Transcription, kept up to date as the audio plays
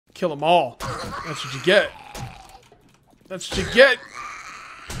kill them all. That's what you get. That's what you get.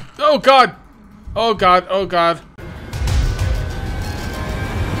 Oh, God. Oh, God. Oh, God.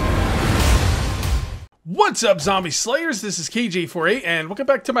 What's up, Zombie Slayers? This is KJ48, and welcome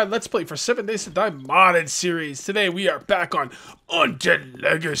back to my Let's Play for 7 Days to Die modded series. Today, we are back on Undead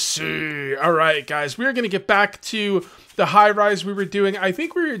Legacy. Alright, guys, we are going to get back to the high-rise we were doing. I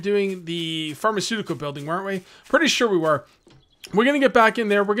think we were doing the pharmaceutical building, weren't we? Pretty sure we were. We're going to get back in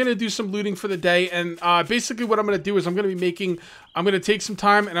there. We're going to do some looting for the day. And basically what I'm going to do is I'm going to take some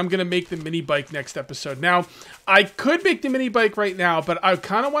time and I'm going to make the mini bike next episode. Now, I could make the mini bike right now, but I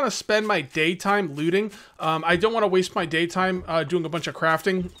kind of want to spend my daytime looting. I don't want to waste my daytime doing a bunch of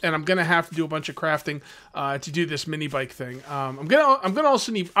crafting. And I'm going to have to do a bunch of crafting to do this mini bike thing. I'm going to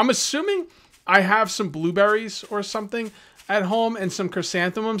also need, I'm assuming I have some blueberries or something at home and some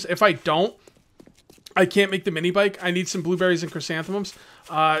chrysanthemums. If I don't, I can't make the mini bike. I need some blueberries and chrysanthemums.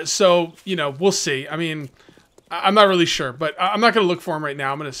 So, you know, we'll see. I mean, I'm not really sure, but I'm not going to look for them right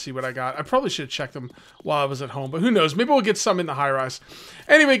now. I'm going to see what I got. I probably should have checked them while I was at home, but who knows? Maybe we'll get some in the high rise.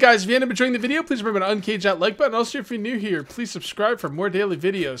 Anyway, guys, if you ended up enjoying the video, please remember to uncage that like button. Also, if you're new here, please subscribe for more daily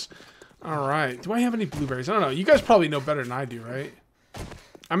videos. All right. Do I have any blueberries? I don't know. You guys probably know better than I do, right?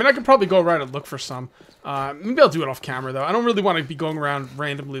 I mean, I could probably go around and look for some. Maybe I'll do it off camera, though. I don't really want to be going around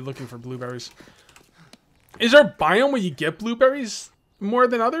randomly looking for blueberries. Is there a biome where you get blueberries more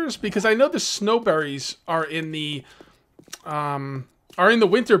than others? Because I know the snowberries are in the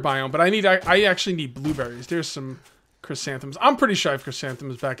winter biome, but I actually need blueberries. There's some chrysanthemums. I'm pretty sure I have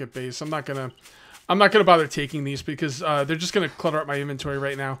chrysanthemums back at base. I'm not gonna bother taking these because they're just gonna clutter up my inventory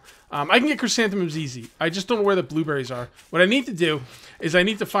right now. I can get chrysanthemums easy. I just don't know where the blueberries are. What I need to do is I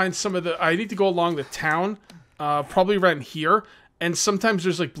need to find I need to go along the town, probably around here. And sometimes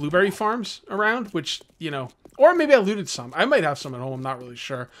there's like blueberry farms around, which, you know, or maybe I looted some. I might have some at home. I'm not really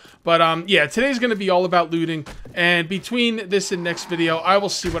sure. But yeah, today's going to be all about looting. And between this and next video, I will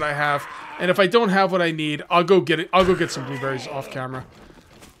see what I have. And if I don't have what I need, I'll go get it. I'll go get some blueberries off camera.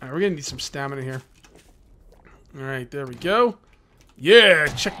 All right, we're going to need some stamina here. All right, there we go. Yeah,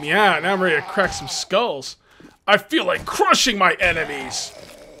 check me out. Now I'm ready to crack some skulls. I feel like crushing my enemies.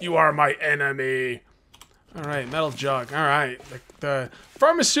 You are my enemy. All right, metal jug. All right, the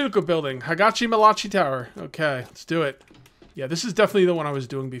pharmaceutical building, Hagachi Malachi Tower. Okay, let's do it. Yeah, this is definitely the one I was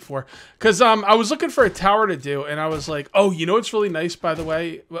doing before. Because I was looking for a tower to do, and I was like, oh, you know what's really nice, by the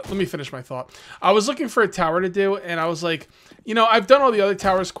way? Let me finish my thought. I was looking for a tower to do, and I was like, you know, I've done all the other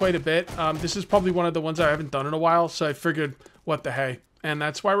towers quite a bit. This is probably one of the ones I haven't done in a while, so I figured, what the hey? And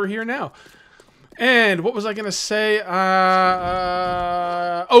that's why we're here now. And what was I going to say?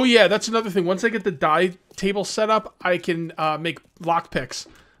 Oh, yeah, that's another thing. Once I get the die table set up, I can make lockpicks,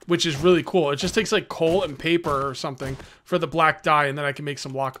 which is really cool. It just takes like coal and paper or something for the black dye, and then I can make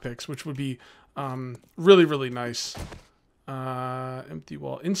some lockpicks, which would be really, really nice. Empty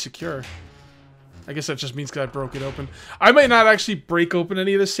wall. Insecure. I guess that just means because I broke it open. I might not actually break open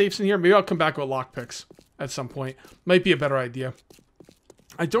any of the safes in here. Maybe I'll come back with lockpicks at some point. Might be a better idea.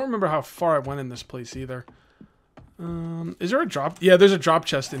 I don't remember how far I went in this place either. Is there a drop? Yeah, there's a drop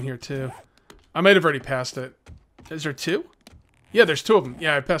chest in here too. I might have already passed it. Is there two? Yeah, there's two of them.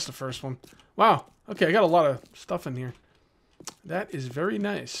 Yeah, I passed the first one. Wow. Okay, I got a lot of stuff in here. That is very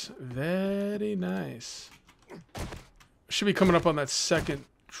nice. Very nice. Should be coming up on that second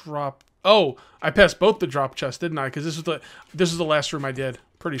drop. Oh, I passed both the drop chests, didn't I? Because this is the last room I did.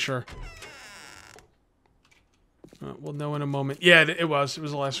 Pretty sure. We'll know in a moment. Yeah, it was. It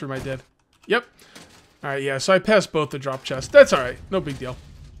was the last room I did. Yep. All right, yeah. So I passed both the drop chests. That's all right. No big deal.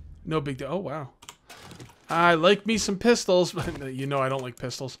 No big deal. Oh, wow. I like me some pistols. But you know I don't like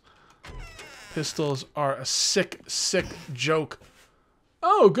pistols. Pistols are a sick, sick joke.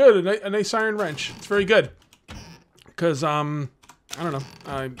 Oh, good. A nice iron wrench. It's very good. Because, I don't know.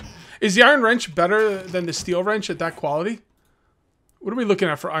 Is the iron wrench better than the steel wrench at that quality? What are we looking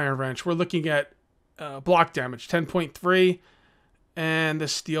at for iron wrench? We're looking at block damage, 10.3, and the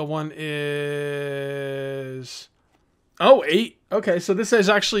steel one is 8. Okay, so this is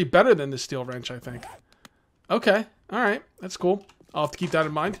actually better than the steel wrench, I think. Okay, all right, that's cool. I'll have to keep that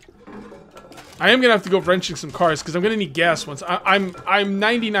in mind. I am gonna have to go wrenching some cars because I'm gonna need gas once. I'm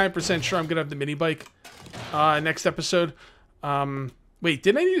 99% sure I'm gonna have the mini bike next episode. Wait,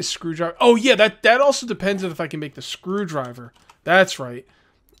 didn't I need a screwdriver? Oh yeah, that also depends on if I can make the screwdriver. That's right.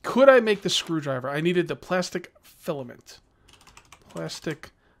 Could I make the screwdriver? I needed the plastic filament.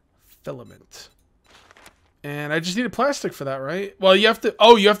 Plastic filament. And I just needed plastic for that, right? Well, you have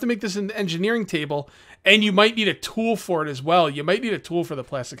to make this an engineering table, and you might need a tool for it as well. You might need a tool for the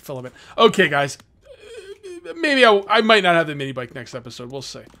plastic filament. Okay, guys. maybe I might not have the mini bike next episode. We'll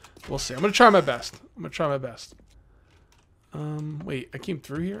see. We'll see. I'm gonna try my best. I'm gonna try my best. Wait, I came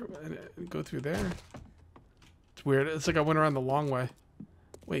through here and go through there. It's weird. It's like I went around the long way.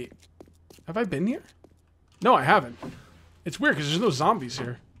 Wait, have I been here? No, I haven't. It's weird because there's no zombies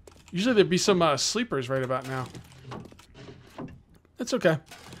here. Usually there'd be some sleepers right about now. That's okay.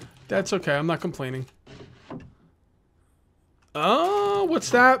 That's okay. I'm not complaining. Oh, what's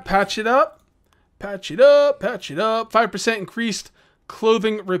that? Patch it up. Patch it up. Patch it up. 5% increased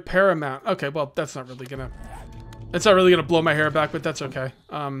clothing repair amount. Okay, well, that's not really gonna blow my hair back, but that's okay.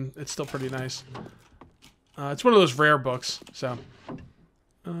 It's still pretty nice. It's one of those rare books, so.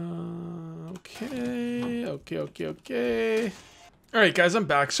 Okay. All right, guys, I'm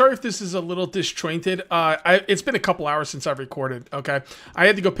back. Sorry if this is a little disjointed. It's been a couple hours since I've recorded. Okay, I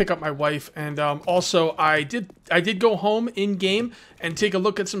had to go pick up my wife, and also I did go home in game and take a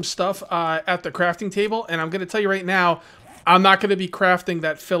look at some stuff at the crafting table. And I'm gonna tell you right now, I'm not gonna be crafting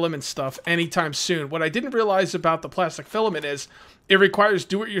that filament stuff anytime soon. What I didn't realize about the plastic filament is it requires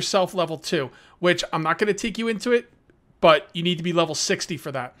do-it-yourself level 2, which I'm not gonna take you into it, but you need to be level 60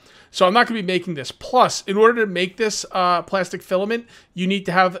 for that. So I'm not going to be making this. Plus, in order to make this plastic filament, you need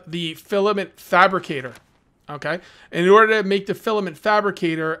to have the filament fabricator. Okay? And in order to make the filament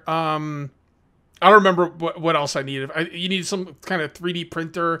fabricator, I don't remember what else I needed. You need some kind of 3D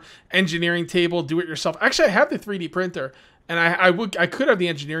printer, engineering table, do it yourself. Actually, I have the 3D printer, and I could have the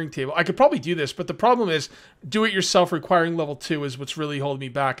engineering table. I could probably do this, but the problem is do it yourself requiring level 2 is what's really holding me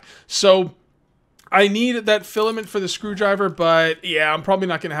back. So I need that filament for the screwdriver, but yeah, I'm probably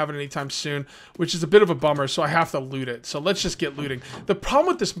not going to have it anytime soon, which is a bit of a bummer, so I have to loot it. So let's just get looting. The problem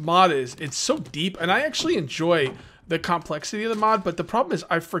with this mod is it's so deep, and I actually enjoy the complexity of the mod, but the problem is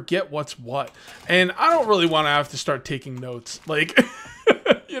I forget what's what. And I don't really want to have to start taking notes. Like,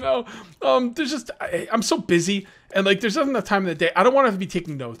 you know, there's just, I'm so busy, and like there's not enough time in the day. I don't want to have to be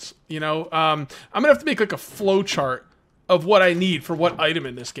taking notes, you know? I'm going to have to make like a flow chart of what I need for what item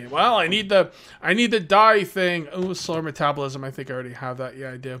in this game. Well, I need the dye thing. Oh, slower metabolism. I think I already have that.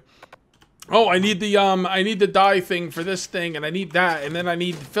 Yeah, I do. Oh, I need the dye thing for this thing, and I need that, and then I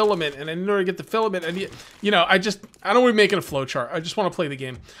need the filament, and in order to get the filament, I need, you know, I don't want to be making a flowchart. I just want to play the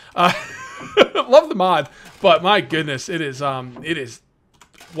game. Love the mod, but my goodness, it is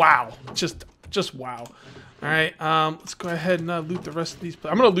wow, just wow. All right, let's go ahead and loot the rest of these.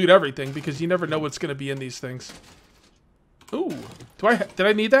 I'm gonna loot everything because you never know what's gonna be in these things. Ooh, did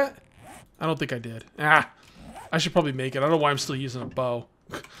I need that? I don't think I did. I should probably make it. I don't know why I'm still using a bow.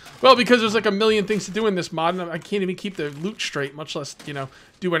 Well, because there's like a million things to do in this mod, and I can't even keep the loot straight, much less, you know,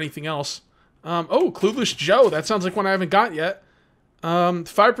 do anything else. Oh, Clueless Joe. That sounds like one I haven't got yet.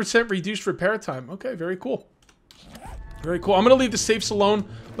 5% reduced repair time. Okay, very cool. Very cool. I'm going to leave the safes alone.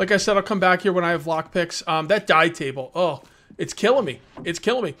 Like I said, I'll come back here when I have lockpicks. That dye table. Oh, it's killing me. It's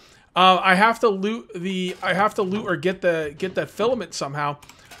killing me. I have to loot or get that filament somehow.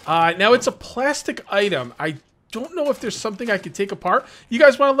 Now it's a plastic item. I don't know if there's something I could take apart. You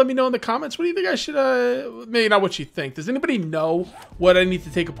guys want to let me know in the comments? What do you think I should, maybe not what you think. Does anybody know what I need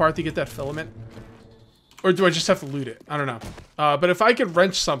to take apart to get that filament? Or do I just have to loot it? I don't know. But if I could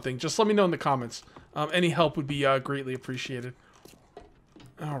wrench something, just let me know in the comments. Any help would be greatly appreciated.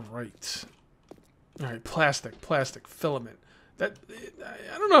 All right. All right, plastic filament. That,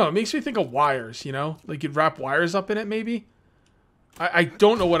 I don't know, it makes me think of wires, you know? Like you'd wrap wires up in it, maybe? I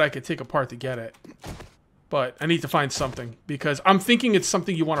don't know what I could take apart to get it. But I need to find something, because I'm thinking it's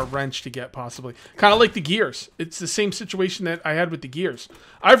something you want to wrench to get, possibly. Kind of like the gears. It's the same situation that I had with the gears.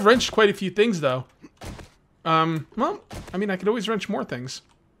 I've wrenched quite a few things, though. Well, I mean, I could always wrench more things.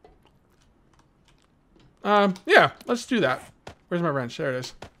 Yeah, let's do that. Where's my wrench? There it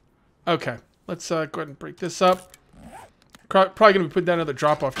is. Okay, let's go ahead and break this up. Probably going to be putting down another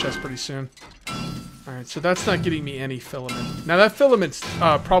drop-off chest pretty soon. Alright, so that's not getting me any filament. Now, that filament's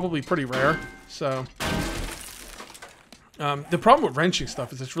probably pretty rare, so... the problem with wrenching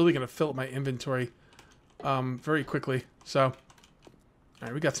stuff is it's really going to fill up my inventory very quickly. So,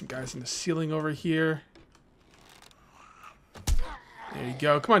 alright, we got some guys in the ceiling over here. There you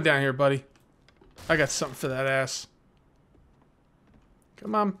go. Come on down here, buddy. I got something for that ass.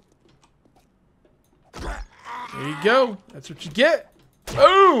 Come on. There you go. That's what you get.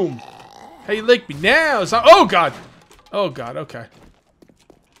 Boom! How you like me now? Oh, God! Oh, God, okay.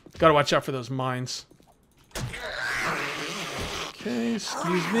 Gotta watch out for those mines. Okay,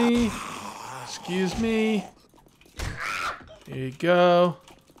 excuse me. Excuse me. There you go.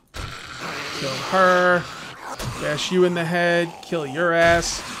 Kill her. Bash you in the head. Kill your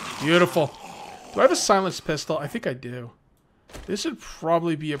ass. Beautiful. Do I have a silenced pistol? I think I do. This would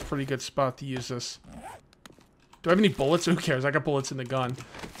probably be a pretty good spot to use this. Do I have any bullets? Who cares? I got bullets in the gun.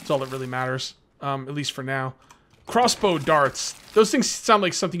 That's all that really matters. At least for now. Crossbow darts. Those things sound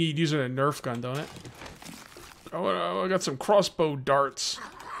like something you'd use in a Nerf gun, don't it? Oh, I got some crossbow darts.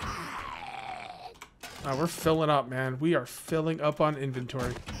 We're filling up, man. We are filling up on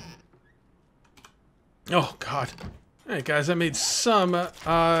inventory. Oh, God. Alright, guys. I made some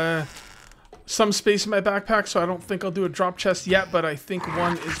space in my backpack, so I don't think I'll do a drop chest yet, but I think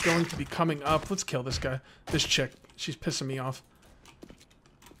one is going to be coming up. Let's kill this guy. This chick. She's pissing me off.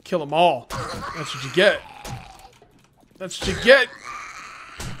 Kill them all. That's what you get. That's what you get.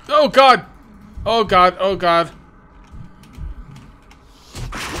 Oh, God. Oh, God. Oh, God.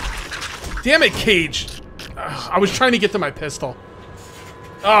 Damn it, Cage. Ugh, I was trying to get to my pistol.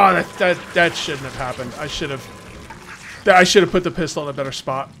 Oh, that shouldn't have happened. I should have put the pistol in a better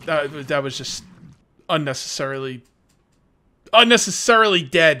spot. That was just unnecessarily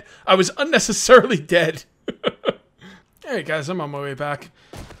dead. I was unnecessarily dead. Alright, guys, I'm on my way back.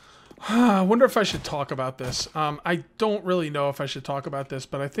 I wonder if I should talk about this. I don't really know if I should talk about this,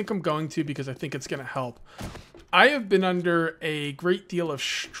 but I think I'm going to because I think it's going to help. I have been under a great deal of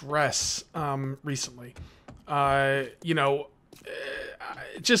stress recently. You know,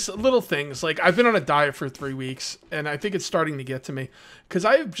 just little things. Like, I've been on a diet for 3 weeks, and I think it's starting to get to me. Because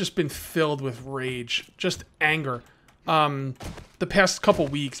I've just been filled with rage, just anger, the past couple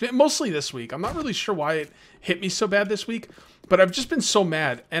weeks. Mostly this week. I'm not really sure why it hit me so bad this week, but I've just been so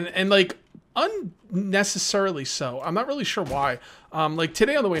mad. And like, unnecessarily so. I'm not really sure why. Like,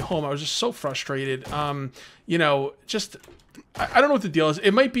 today on the way home, I was just so frustrated. You know, just... I don't know what the deal is.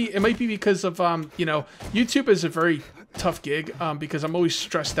 It might be because of you know, YouTube is a very tough gig because I'm always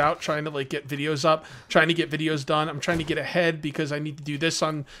stressed out trying to like get videos up, trying to get videos done. I'm trying to get ahead because I need to do this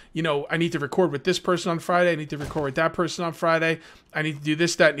on, you know, I need to record with this person on Friday. I need to record with that person on Friday. I need to do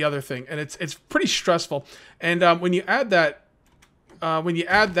this, that, and the other thing, and it's pretty stressful. And when you add that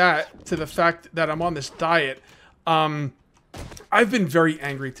to the fact that I'm on this diet, I've been very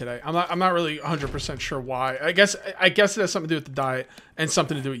angry today. I'm not really 100% sure why. I guess it has something to do with the diet and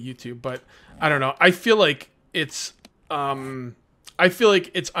something to do with YouTube, but I don't know. I feel like it's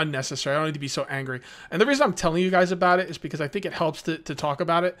unnecessary. I don't need to be so angry. And the reason I'm telling you guys about it is because I think it helps to talk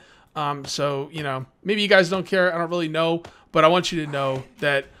about it. So, you know, maybe you guys don't care. I don't really know, but I want you to know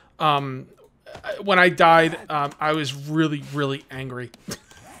that when I died, I was really, really angry.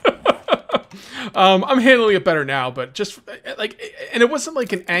 I'm handling it better now, but just like, and it wasn't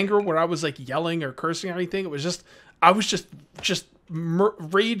like an anger where I was like yelling or cursing or anything. It was just, I was just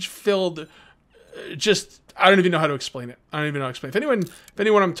rage filled. Just, I don't even know how to explain it. I don't even know how to explain it. If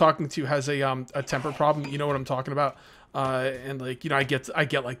anyone I'm talking to has a temper problem, you know what I'm talking about. And like, you know, I get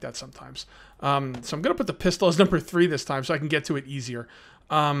like that sometimes. So I'm going to put the pistol as number 3 this time so I can get to it easier.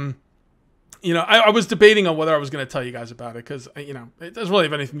 You know, I was debating on whether I was going to tell you guys about it because, you know, it doesn't really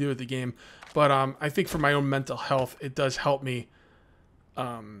have anything to do with the game. But I think for my own mental health, it does help me,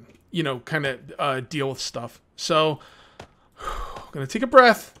 you know, kind of deal with stuff. So I'm going to take a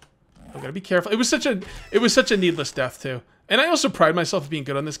breath. I'm going to be careful. It was such a needless death, too. And I also pride myself on being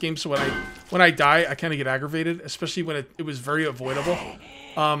good on this game. So when I die, I kind of get aggravated, especially when it was very avoidable.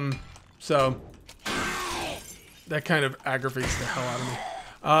 So that kind of aggravates the hell out of me.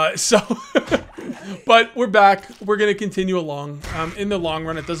 But we're back. We're going to continue along. In the long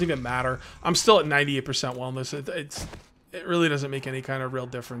run, it doesn't even matter. I'm still at 98% wellness. It really doesn't make any kind of real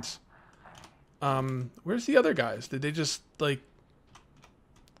difference. Where's the other guys? Did they just, like...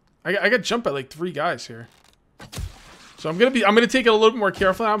 I got jumped by, like, 3 guys here. So I'm going to take it a little bit more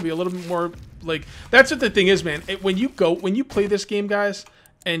careful now. Be a little bit more, like... That's what the thing is, man. When you play this game, guys,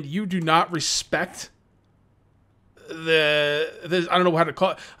 and you do not respect... I don't know how to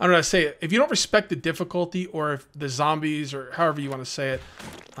call it. I don't know how to say it. If you don't respect the difficulty or if the zombies or however you want to say it.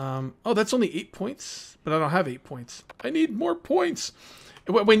 Oh, that's only 8 points, but I don't have 8 points. I need more points.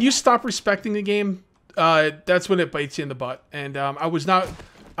 When you stop respecting the game, that's when it bites you in the butt. And I was not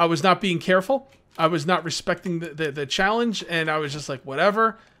being careful. I was not respecting the challenge, and I was just like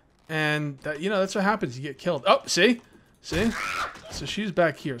whatever. And that, you know, that's what happens. You get killed. Oh, see. So she's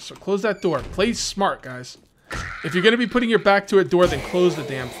back here. So close that door. Play smart, guys. If you're going to be putting your back to a door, then close the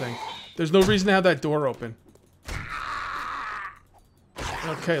damn thing. There's no reason to have that door open.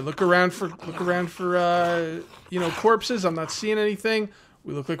 Okay, look around for you know, corpses. I'm not seeing anything.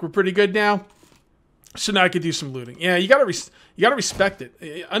 We look like we're pretty good now. So now I can do some looting. Yeah, you gotta respect it.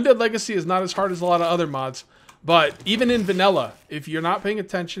 Undead Legacy is not as hard as a lot of other mods, but even in vanilla, if you're not paying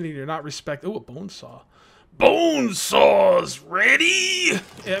attention and you're not oh, a bone saw. Bone saws ready.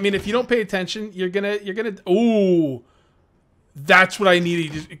 I mean, if you don't pay attention, you're gonna. Oh, that's what I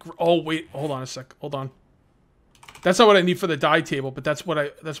needed. Oh wait, hold on a sec. Hold on. That's not what I need for the die table, but that's one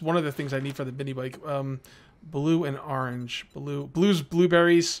of the things I need for the mini bike. Blue and orange. Blue's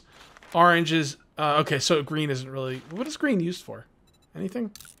blueberries. Orange is okay, so green isn't really. What is green used for?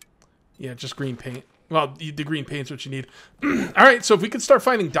 Anything? Yeah, just green paint. Well, the green paint's what you need. All right, so if we could start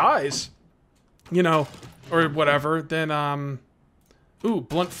finding dyes, you know, or whatever, then ooh,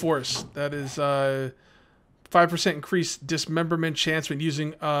 blunt force. That is 5% increased dismemberment chance when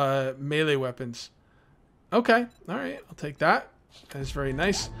using melee weapons. Okay, all right, I'll take that. That is very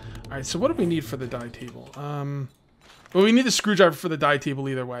nice. All right, so what do we need for the die table? Well, we need the screwdriver for the die table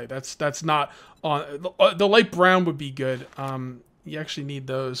either way. That's not on. The light brown would be good. You actually need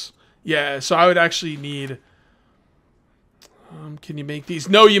those. Yeah, so I would actually need... can you make these?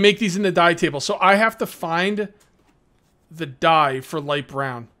 No, you make these in the die table. So I have to find the die for light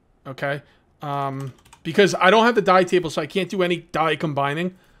brown. Okay? Because I don't have the die table, so I can't do any die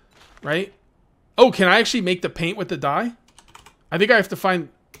combining. Right? Oh, can I actually make the paint with the die? I think I have to find...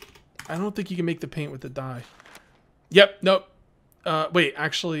 I don't think you can make the paint with the die. Yep, nope. Wait,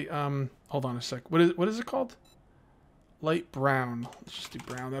 actually, hold on a sec. What is it called? Light brown. Let's just do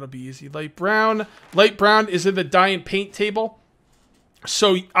brown. That'll be easy. Light brown. Light brown is in the dye and paint table.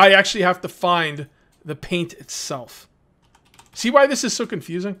 So I actually have to find the paint itself. See why this is so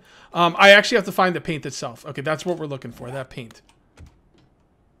confusing? I actually have to find the paint itself. Okay, that's what we're looking for, that paint.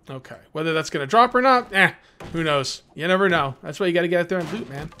 Okay, whether that's going to drop or not, who knows? You never know. That's why you got to get out there and loot,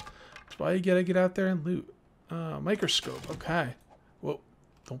 man. That's why you got to get out there and loot. Microscope, okay. Whoa,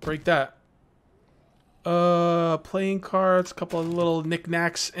 don't break that. Playing cards, a couple of little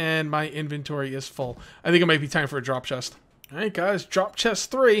knickknacks, and my inventory is full. I think it might be time for a drop chest. Alright, guys, drop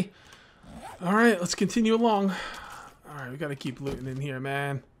chest 3. Alright, let's continue along. Alright, we gotta keep looting in here,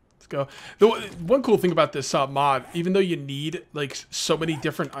 man. Let's go. The one cool thing about this mod, even though you need, like, so many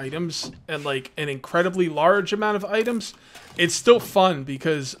different items, and, like, an incredibly large amount of items, it's still fun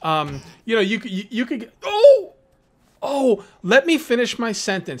because, you know, you could get... Oh, let me finish my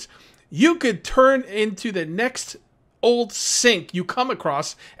sentence. You could turn into the next old sink you come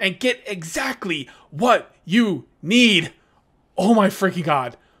across and get exactly what you need. Oh my freaking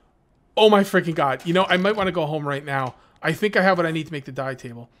god. Oh my freaking god. You know, I might want to go home right now. I think I have what I need to make the die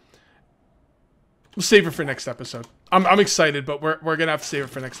table. We'll save it for next episode. I'm excited, but we're gonna have to save it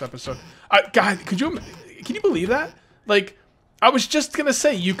for next episode. God, can you believe that? Like, I was just gonna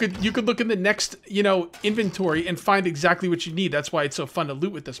say you could look in the next, you know, inventory and find exactly what you need. That's why it's so fun to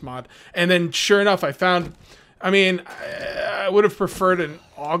loot with this mod. And then sure enough, I found. I mean, I would have preferred an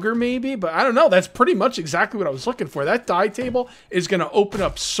auger maybe, but I don't know. That's pretty much exactly what I was looking for. That die table is gonna open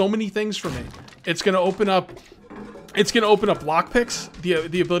up so many things for me. It's gonna open up lockpicks,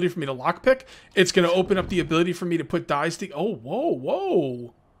 the ability for me to lockpick. It's gonna open up the ability for me to put dies to. Oh,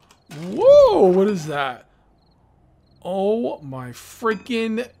 whoa! What is that? Oh my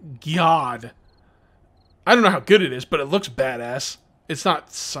freaking god. I don't know how good it is, but it looks badass. It's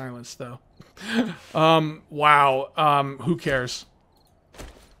not silenced though. Wow. Who cares?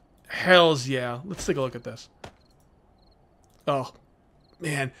 Hells yeah. Let's take a look at this. Oh,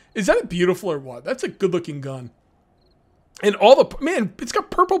 man. Is that beautiful or what? That's a good looking gun. And all the... Man, it's got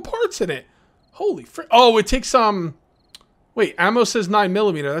purple parts in it. Holy frick. Oh, it takes Wait, ammo says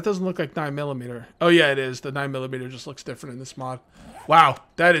 9mm. That doesn't look like 9mm. Oh, yeah, it is. The 9mm just looks different in this mod. Wow,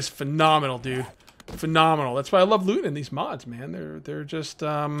 that is phenomenal, dude. Phenomenal. That's why I love looting these mods, man. They're just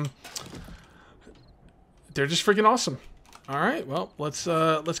freaking awesome. All right, well,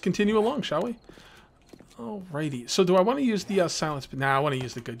 let's continue along, shall we? Alrighty. So do I want to use the silence? Nah, I want to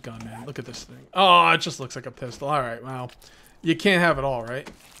use the good gun, man. Look at this thing. Oh, it just looks like a pistol. All right, well, you can't have it all, right?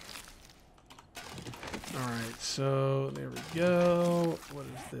 Alright, so there we go. What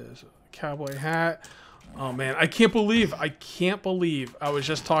is this? Cowboy hat. Oh man, I can't believe I was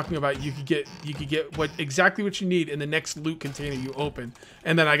just talking about you could get exactly what you need in the next loot container you open.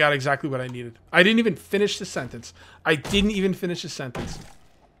 And then I got exactly what I needed. I didn't even finish the sentence.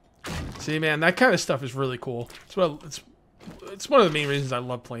 See, man, that kind of stuff is really cool. It's one of the main reasons I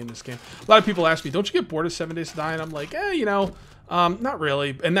love playing this game. A lot of people ask me, don't you get bored of 7 Days to Die? And I'm like, you know, not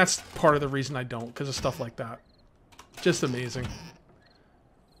really. And that's part of the reason I don't, because of stuff like that. Just amazing.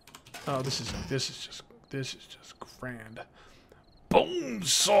 Oh, this is just grand. Bone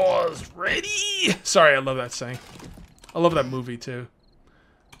saws ready. Sorry, I love that saying. I love that movie too.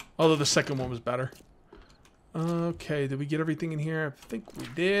 Although the second one was better. Okay, did we get everything in here? I think we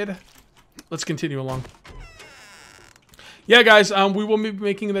did. Let's continue along. Yeah, guys, we will be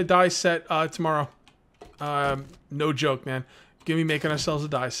making the die set tomorrow. No joke, man. Gonna be making ourselves a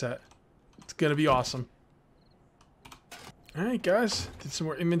die set. It's gonna be awesome. Alright, guys. Did some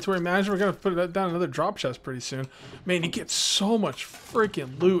more inventory management. We're going to put that down another drop chest pretty soon. Man, you get so much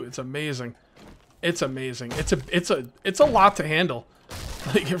freaking loot. It's amazing. It's amazing. It's a lot to handle.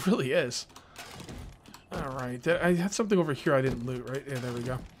 Like, it really is. Alright. I had something over here I didn't loot, right? Yeah, there we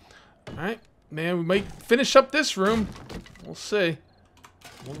go. Alright. Man, we might finish up this room. We'll see.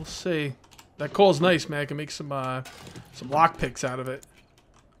 We'll see. That coal's nice, man. I can make some lockpicks out of it.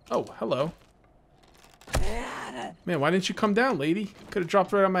 Oh, hello. Man, why didn't you come down, lady? Could have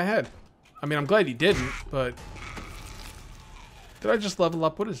dropped right on my head. I mean, I'm glad you didn't, but... Did I just level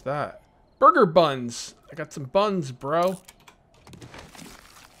up? What is that? Burger buns. I got some buns, bro.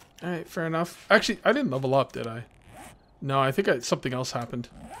 Alright, fair enough. Actually, I didn't level up, did I? No, I think something else happened.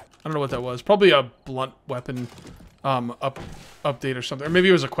 I don't know what that was. Probably a blunt weapon update or something. Or maybe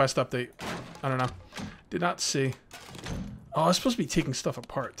it was a quest update. I don't know. Did not see. Oh, I was supposed to be taking stuff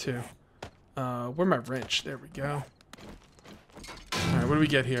apart, too. Where's my wrench? There we go. Alright, what do we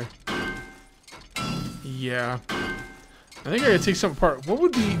get here? Yeah. I think I gotta take something apart.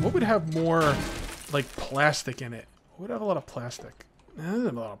 What would have more, like, plastic in it? What would have a lot of plastic? Doesn't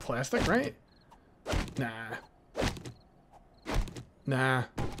have a lot of plastic, right? Nah. Nah.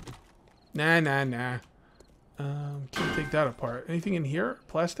 Nah. Can we take that apart? Anything in here?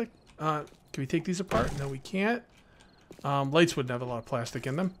 Plastic? Can we take these apart? No, we can't. Lights wouldn't have a lot of plastic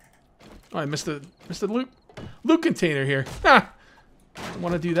in them. Oh, I missed the loot container here. Ha! I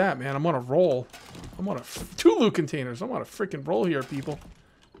want to do that, man. I'm on a roll. I'm on two loot containers. I'm on a freaking roll here, people.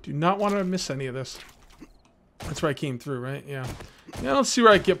 Do not want to miss any of this. That's where I came through, right? Yeah. Yeah, let's see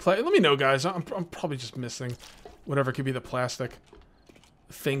where I get Let me know, guys. I'm probably just missing whatever could be the plastic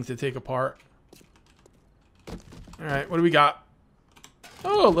thing to take apart. All right, what do we got?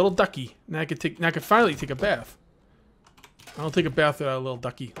 Oh, a little ducky. Now I can finally take a bath. I don't take a bath without a little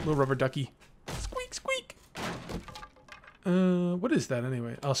ducky, little rubber ducky. Squeak, squeak. What is that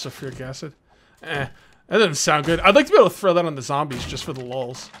anyway? Oh, sulfuric acid. That doesn't sound good. I'd like to be able to throw that on the zombies just for the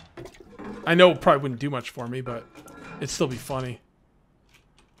lulz. I know it probably wouldn't do much for me, but it'd still be funny.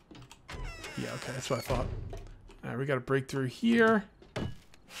 Yeah, okay, that's what I thought. All right, we got to break through here.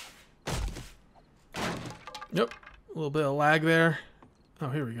 Yep, a little bit of lag there. Oh,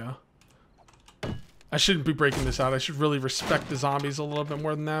 here we go. I shouldn't be breaking this out. I should really respect the zombies a little bit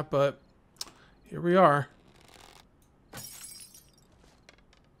more than that, but here we are.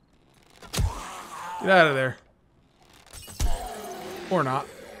 Get out of there. Or not.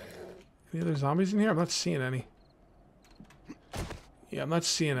 Any other zombies in here? I'm not seeing any. Yeah, I'm not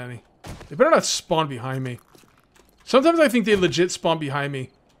seeing any. They better not spawn behind me. Sometimes I think they legit spawn behind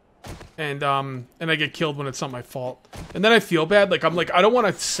me. And I get killed when it's not my fault. And then I feel bad. Like, I don't want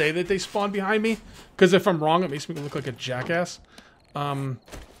to say that they spawn behind me. Because if I'm wrong, it makes me look like a jackass. But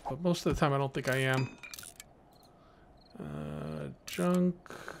most of the time, I don't think I am. Junk.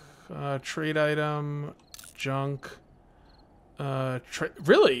 Trade item. Junk.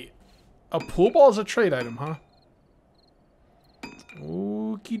 Really? A pool ball is a trade item, huh?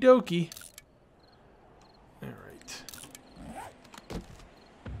 Okie dokie. Alright.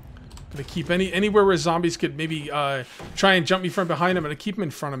 Gonna keep anywhere where zombies could maybe try and jump me from behind them. I'm gonna keep them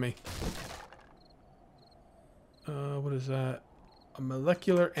in front of me. What is that? A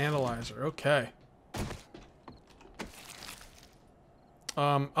molecular analyzer. Okay.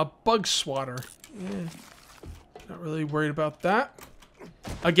 A bug swatter. Not really worried about that.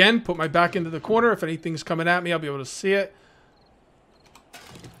 Again, put my back into the corner. If anything's coming at me, I'll be able to see it.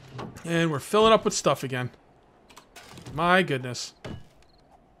 And we're filling up with stuff again. My goodness.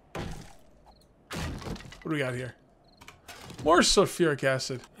 What do we got here? More sulfuric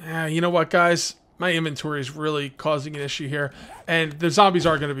acid. You know what, guys? My inventory is really causing an issue here. And the zombies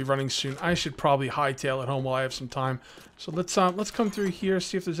are going to be running soon. I should probably hightail it home while I have some time. So let's come through here,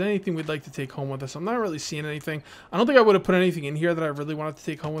 see if there's anything we'd like to take home with us. I'm not really seeing anything. I don't think I would have put anything in here that I really wanted to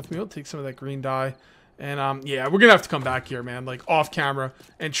take home with me. I'll take some of that green dye. And yeah, we're going to have to come back here, man, like off camera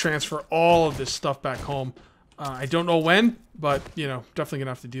and transfer all of this stuff back home. I don't know when, but, you know, definitely going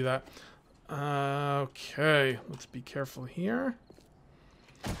to have to do that. Okay, let's be careful here.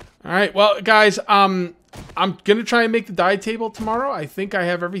 All right, well, guys, I'm gonna try and make the dye table tomorrow. I think I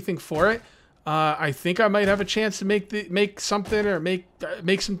have everything for it. I think I might have a chance to make something or make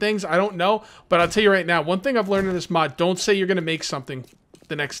some things. I don't know, but I'll tell you right now, one thing I've learned in this mod: don't say you're gonna make something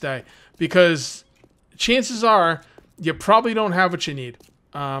the next day, because chances are you probably don't have what you need.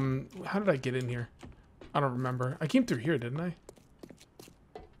 How did I get in here? I don't remember. I came through here, didn't I?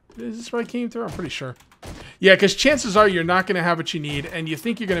 Is this where I came through? I'm pretty sure. Yeah, because chances are you're not going to have what you need, and you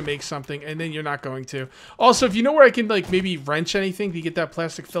think you're going to make something, and then you're not going to. Also, if you know where I can, like, maybe wrench anything to get that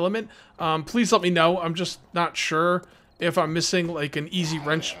plastic filament, please let me know. I'm just not sure if I'm missing like an easy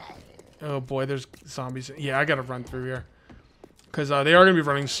wrench. Oh boy, there's zombies. Yeah, I gotta run through here. Because they are going to be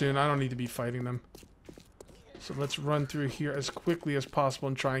running soon. I don't need to be fighting them. So let's run through here as quickly as possible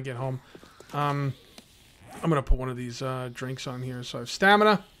and try and get home. I'm going to put one of these drinks on here so I have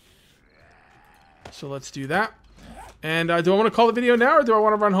stamina. So let's do that. And do I want to call the video now or do I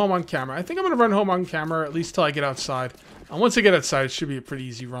want to run home on camera? I think I'm going to run home on camera at least till I get outside. And once I get outside, it should be a pretty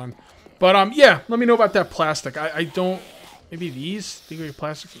easy run. But yeah, let me know about that plastic. I don't... Maybe these? Think they're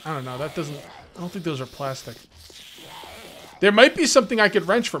plastic? I don't know. That doesn't... I don't think those are plastic. There might be something I could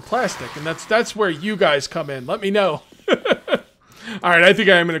wrench for plastic, and that's where you guys come in. Let me know. Alright, I think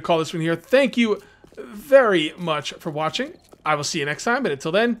I am going to call this one here. Thank you very much for watching. I will see you next time, but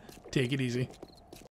until then, take it easy.